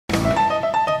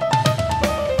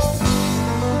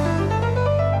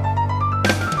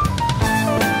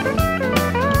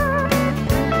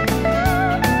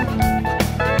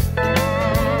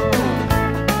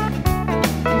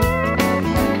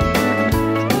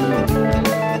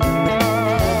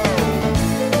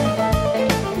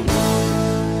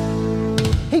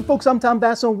folks, I'm Tom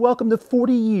Vasel, and welcome to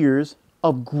 40 years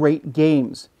of great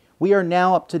games. We are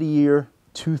now up to the year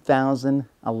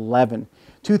 2011.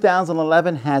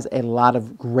 2011 has a lot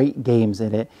of great games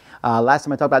in it. Last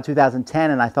time I talked about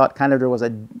 2010, and I thought kind of there was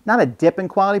not a dip in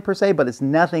quality per se, but it's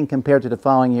nothing compared to the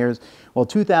following years. Well,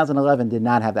 2011 did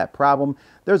not have that problem.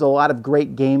 There's a lot of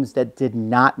great games that did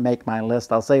not make my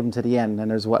list. I'll save them to the end,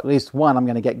 and there's at least one I'm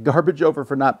going to get garbage over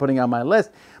for not putting on my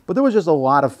list, but there was just a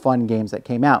lot of fun games that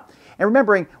came out. And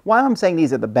remembering, while I'm saying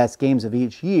these are the best games of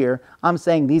each year, I'm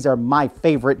saying these are my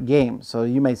favorite games. So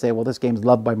you may say, well, this game's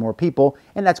loved by more people,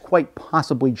 and that's quite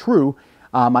possibly true.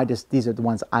 These are the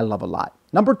ones I love a lot.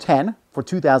 Number 10 for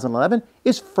 2011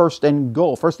 is First and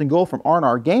Goal. First and Goal from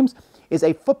R&R Games is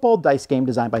a football dice game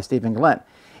designed by Stephen Glenn.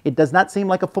 It does not seem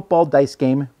like a football dice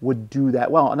game would do that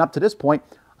well. And up to this point,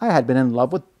 I had been in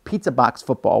love with Pizza Box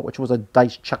Football, which was a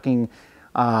dice chucking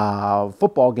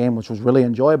football game, which was really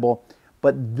enjoyable.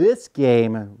 But this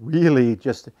game really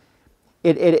just,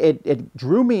 it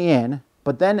drew me in.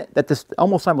 But then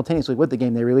almost simultaneously with the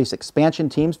game, they released expansion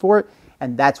teams for it.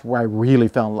 And that's where I really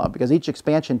fell in love, because each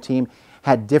expansion team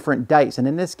had different dice. And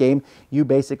in this game, you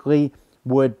basically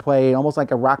would play almost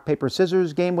like a rock, paper,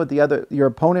 scissors game with your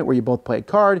opponent, where you both play a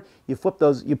card. You flip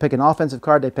those, you pick an offensive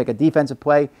card, they pick a defensive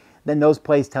play. Then those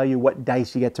plays tell you what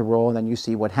dice you get to roll, and then you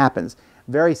see what happens.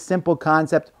 Very simple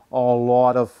concept, a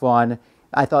lot of fun.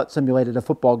 I thought simulated a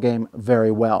football game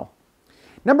very well.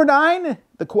 Number 9,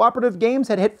 the cooperative games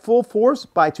had hit full force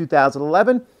by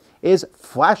 2011, is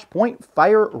Flashpoint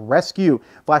Fire Rescue.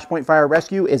 Flashpoint Fire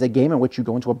Rescue is a game in which you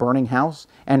go into a burning house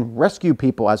and rescue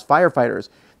people as firefighters.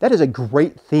 That is a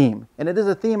great theme, and it is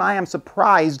a theme I am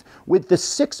surprised with the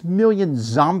 6 million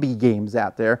zombie games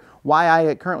out there, why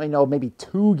I currently know maybe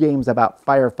 2 games about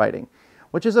firefighting,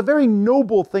 which is a very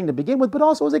noble thing to begin with, but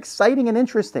also is exciting and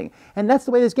interesting. And that's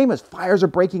the way this game is. Fires are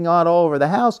breaking out all over the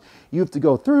house. You have to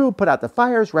go through, put out the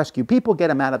fires, rescue people, get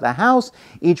them out of the house.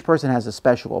 Each person has a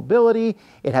special ability.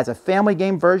 It has a family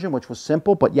game version, which was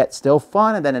simple, but yet still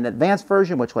fun, and then an advanced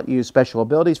version, which let you use special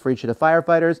abilities for each of the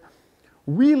firefighters.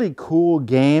 Really cool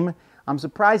game. I'm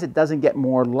surprised it doesn't get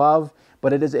more love,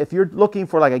 but it is, if you're looking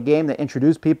for like a game that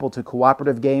introduced people to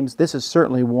cooperative games, this is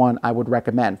certainly one I would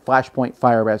recommend, Flashpoint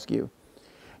Fire Rescue.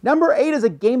 Number 8 is a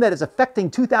game that is affecting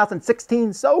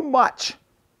 2016 so much.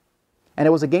 And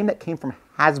it was a game that came from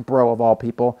Hasbro, of all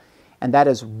people, and that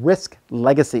is Risk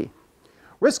Legacy.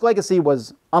 Risk Legacy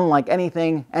was unlike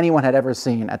anything anyone had ever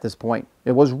seen at this point.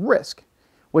 It was Risk,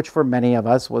 which for many of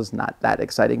us was not that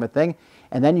exciting of a thing.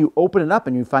 And then you open it up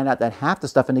and you find out that half the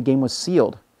stuff in the game was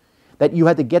sealed. That you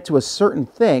had to get to a certain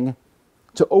thing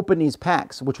to open these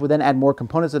packs, which would then add more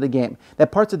components of the game.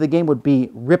 That parts of the game would be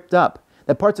ripped up.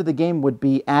 That parts of the game would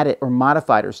be added or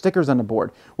modified, or stickers on the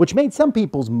board, which made some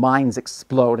people's minds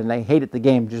explode, and they hated the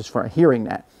game just for hearing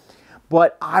that.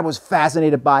 But I was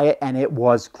fascinated by it, and it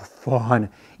was fun.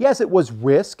 Yes, it was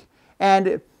Risk,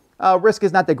 and Risk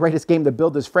is not the greatest game to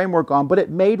build this framework on, but it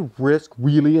made Risk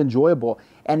really enjoyable.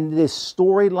 And this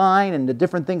storyline and the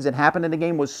different things that happened in the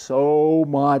game was so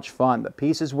much fun. The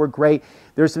pieces were great.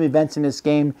 There's some events in this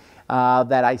game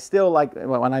that I still like.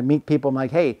 When I meet people, I'm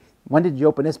like, hey, when did you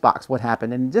open this box? What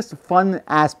happened? And just fun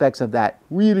aspects of that.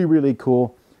 Really, really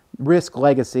cool. Risk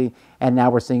Legacy. And now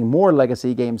we're seeing more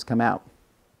Legacy games come out.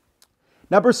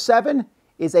 Number 7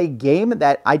 is a game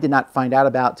that I did not find out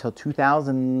about till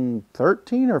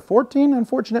 2013 or 14,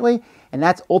 unfortunately. And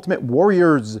that's Ultimate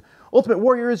Warriors. Ultimate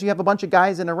Warriors, you have a bunch of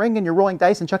guys in a ring and you're rolling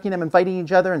dice and chucking them and fighting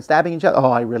each other and stabbing each other.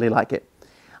 Oh, I really like it.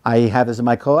 I have this in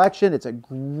my collection. It's a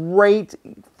great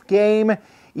game.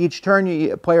 Each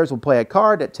turn, players will play a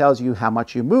card that tells you how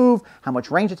much you move, how much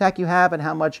range attack you have, and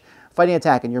how much fighting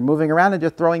attack. And you're moving around and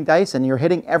you're throwing dice and you're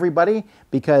hitting everybody,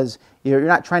 because you're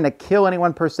not trying to kill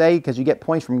anyone per se, because you get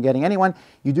points from getting anyone.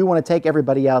 You do want to take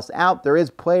everybody else out. There is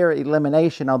player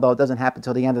elimination, although it doesn't happen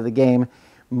till the end of the game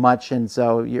much. And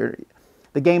so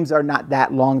the games are not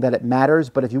that long that it matters,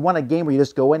 but if you want a game where you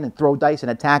just go in and throw dice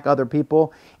and attack other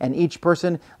people, and each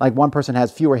person, like one person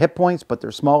has fewer hit points, but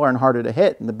they're smaller and harder to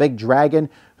hit, and the big dragon,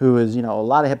 who is, a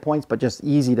lot of hit points, but just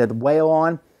easy to wail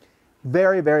on.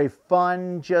 Very, very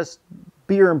fun, just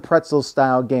beer and pretzel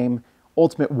style game,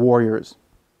 Ultimate Warriors.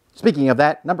 Speaking of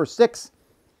that, number 6,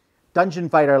 Dungeon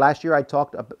Fighter. Last year in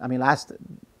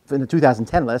the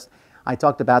 2010 list, I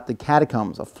talked about the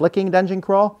Catacombs, a flicking dungeon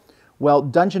crawl. Well,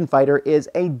 Dungeon Fighter is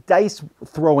a dice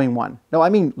throwing one. No, I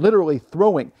mean literally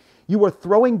throwing. You are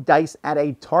throwing dice at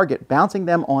a target, bouncing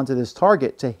them onto this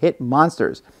target to hit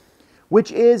monsters,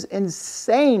 which is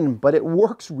insane, but it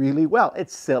works really well.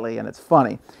 It's silly and it's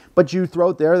funny. But you throw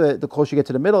it there, the closer you get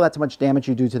to the middle, that's how much damage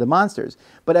you do to the monsters.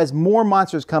 But as more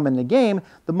monsters come in the game,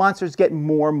 the monsters get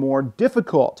more and more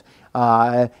difficult.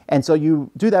 And so you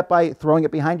do that by throwing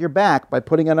it behind your back, by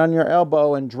putting it on your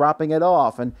elbow and dropping it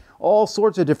off, and all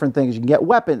sorts of different things. You can get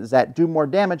weapons that do more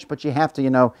damage, but you have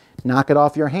to, knock it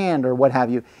off your hand or what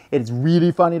have you. It's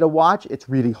really funny to watch. It's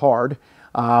really hard.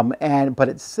 But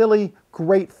it's silly,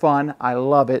 great fun. I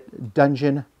love it.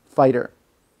 Dungeon Fighter.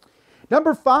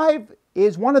 Number 5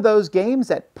 is one of those games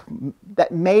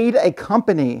that made a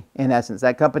company, in essence.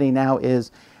 That company now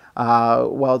is,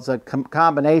 it's a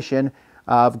combination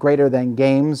of Greater Than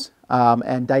Games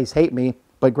and Dice Hate Me,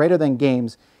 but Greater Than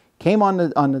Games came on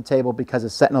the table because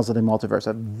of Sentinels of the Multiverse,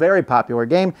 a very popular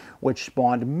game which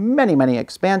spawned many, many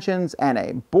expansions and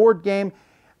a board game.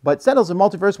 But Sentinels of the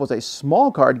Multiverse was a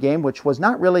small card game, which was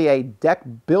not really a deck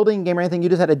building game or anything. You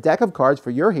just had a deck of cards for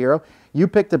your hero. You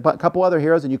picked a couple other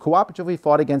heroes and you cooperatively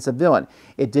fought against a villain.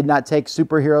 It did not take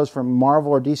superheroes from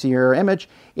Marvel or DC or Image.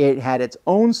 It had its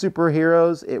own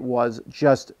superheroes. It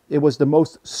was the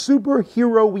most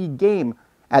superhero-y game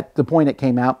at the point it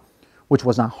came out, which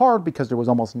was not hard because there was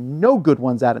almost no good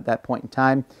ones out at that point in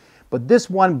time. But this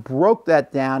one broke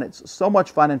that down. It's so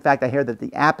much fun. In fact, I hear that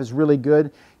the app is really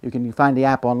good. You can find the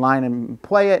app online and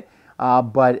play it.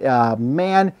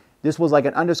 Man, this was like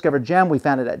an undiscovered gem. We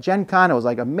found it at Gen Con. It was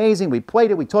like amazing. We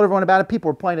played it. We told everyone about it.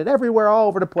 People were playing it everywhere, all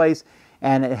over the place.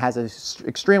 And it has an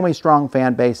extremely strong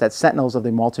fan base. That's Sentinels of the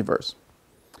Multiverse.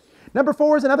 Number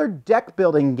 4 is another deck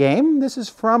building game. This is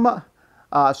from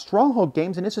Stronghold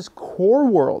Games, and this is Core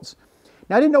Worlds.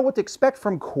 Now, I didn't know what to expect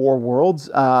from Core Worlds.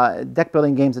 Deck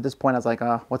building games at this point, I was like,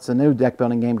 what's the new deck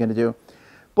building game going to do?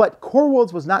 But Core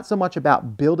Worlds was not so much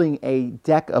about building a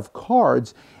deck of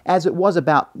cards as it was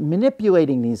about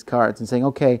manipulating these cards and saying,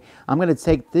 okay, I'm going to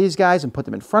take these guys and put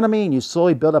them in front of me, and you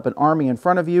slowly build up an army in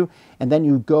front of you, and then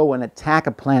you go and attack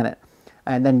a planet.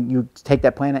 And then you take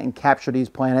that planet and capture these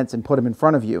planets and put them in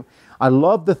front of you. I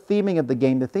love the theming of the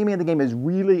game. The theming of the game is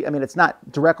really, it's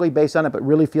not directly based on it, but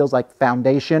really feels like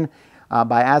Foundation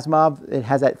by Asimov. It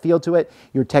has that feel to it.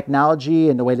 Your technology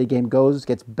and the way the game goes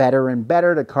gets better and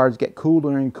better. The cards get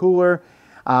cooler and cooler.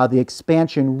 The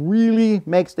expansion really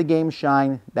makes the game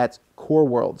shine. That's Core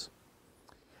Worlds.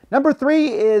 Number 3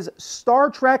 is Star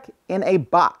Trek in a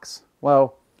Box.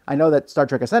 Well, I know that Star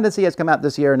Trek Ascendancy has come out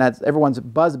this year, and everyone's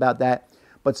buzzed about that.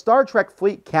 But Star Trek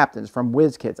Fleet Captains from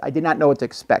WizKids, I did not know what to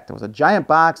expect. It was a giant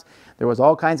box. There was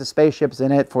all kinds of spaceships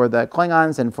in it for the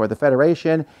Klingons and for the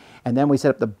Federation. And then we set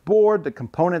up the board. The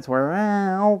components were,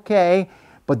 okay.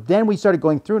 But then we started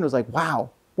going through, and it was like,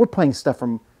 wow, we're playing stuff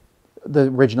from the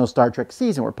original Star Trek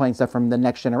season. We're playing stuff from the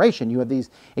Next Generation. You have these,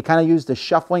 it kind of used the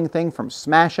shuffling thing from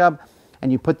Smash Up,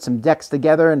 and you put some decks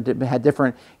together and it had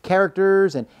different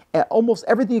characters, and almost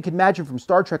everything you could imagine from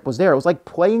Star Trek was there. It was like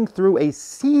playing through a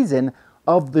season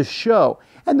of the show.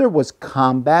 And there was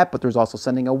combat, but there's also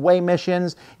sending away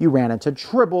missions. You ran into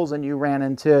tribbles, and you ran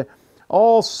into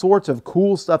all sorts of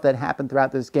cool stuff that happened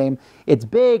throughout this game. It's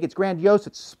big, it's grandiose,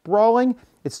 it's sprawling.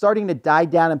 It's starting to die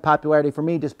down in popularity for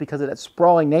me just because of that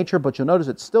sprawling nature, but you'll notice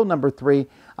it's still number 3.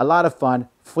 A lot of fun.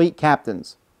 Fleet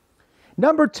Captains.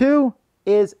 Number 2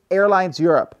 is Airlines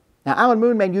Europe. Now, Alan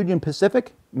Moon made Union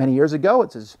Pacific many years ago.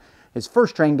 It's his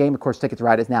first train game. Of course, Ticket to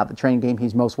Ride is now the train game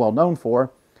he's most well known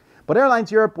for. But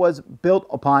Airlines Europe was built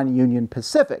upon Union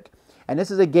Pacific. And this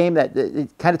is a game that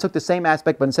it kind of took the same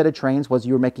aspect, but instead of trains was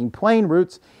you were making plane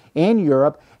routes in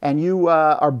Europe, and you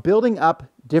are building up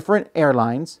different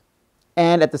airlines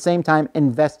and at the same time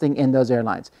investing in those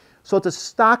airlines. So it's a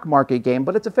stock market game,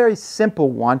 but it's a very simple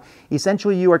one.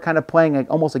 Essentially, you are kind of playing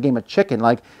almost a game of chicken.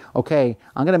 Like, okay,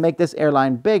 I'm going to make this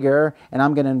airline bigger, and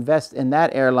I'm going to invest in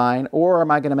that airline, or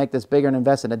am I going to make this bigger and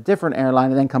invest in a different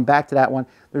airline and then come back to that one?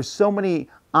 There's so many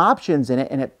options in it,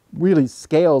 and it really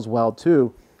scales well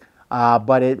too.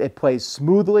 But it plays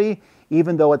smoothly.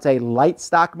 Even though it's a light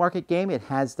stock market game, it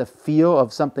has the feel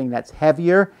of something that's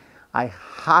heavier. I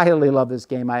highly love this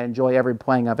game. I enjoy every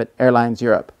playing of it, Airlines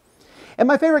Europe. And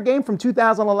my favorite game from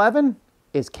 2011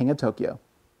 is King of Tokyo.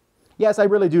 Yes, I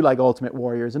really do like Ultimate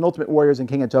Warriors, and Ultimate Warriors and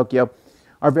King of Tokyo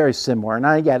are very similar.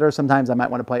 And there are sometimes I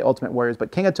might want to play Ultimate Warriors,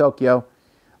 but King of Tokyo,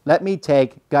 let me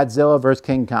take Godzilla vs.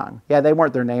 King Kong. Yeah, they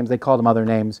weren't their names. They called them other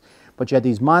names. But you had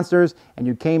these monsters, and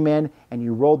you came in, and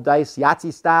you rolled dice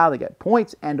Yahtzee style to get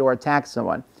points and or attack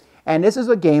someone. And this is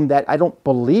a game that I don't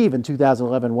believe in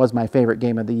 2011 was my favorite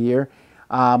game of the year.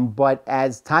 But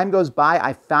as time goes by,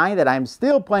 I find that I'm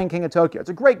still playing King of Tokyo. It's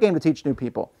a great game to teach new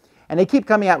people. And they keep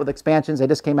coming out with expansions. They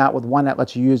just came out with one that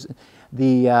lets you use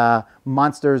the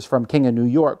monsters from King of New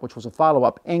York, which was a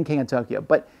follow-up in King of Tokyo.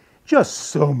 But just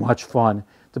so much fun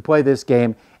to play this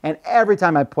game. And every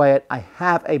time I play it, I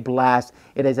have a blast.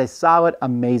 It is a solid,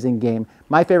 amazing game.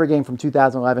 My favorite game from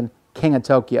 2011, King of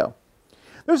Tokyo.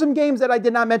 There's some games that I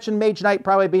did not mention, Mage Knight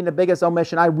probably being the biggest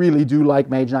omission. I really do like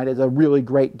Mage Knight. It's a really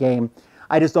great game.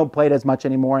 I just don't play it as much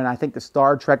anymore, and I think the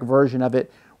Star Trek version of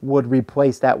it would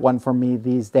replace that one for me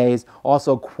these days.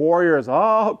 Also, Quarriors.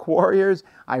 Oh, Quarriors.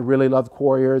 I really love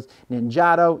Quarriors.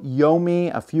 Ninjato,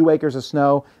 Yomi, A Few Acres of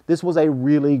Snow. This was a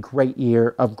really great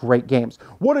year of great games.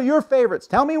 What are your favorites?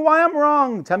 Tell me why I'm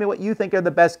wrong. Tell me what you think are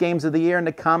the best games of the year in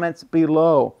the comments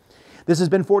below. This has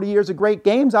been 40 Years of Great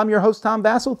Games. I'm your host, Tom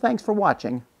Vasel. Thanks for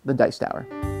watching The Dice Tower.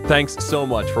 Thanks so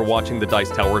much for watching the Dice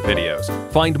Tower videos.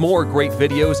 Find more great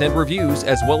videos and reviews,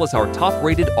 as well as our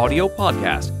top-rated audio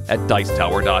podcast at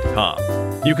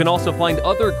Dicetower.com. You can also find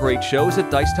other great shows at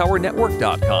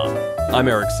DicetowerNetwork.com. I'm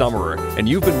Eric Summerer, and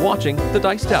you've been watching The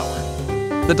Dice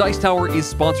Tower. The Dice Tower is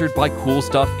sponsored by Cool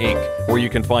Stuff Inc., where you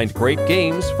can find great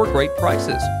games for great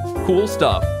prices. Cool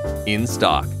stuff in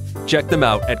stock. Check them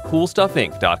out at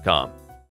CoolStuffInc.com.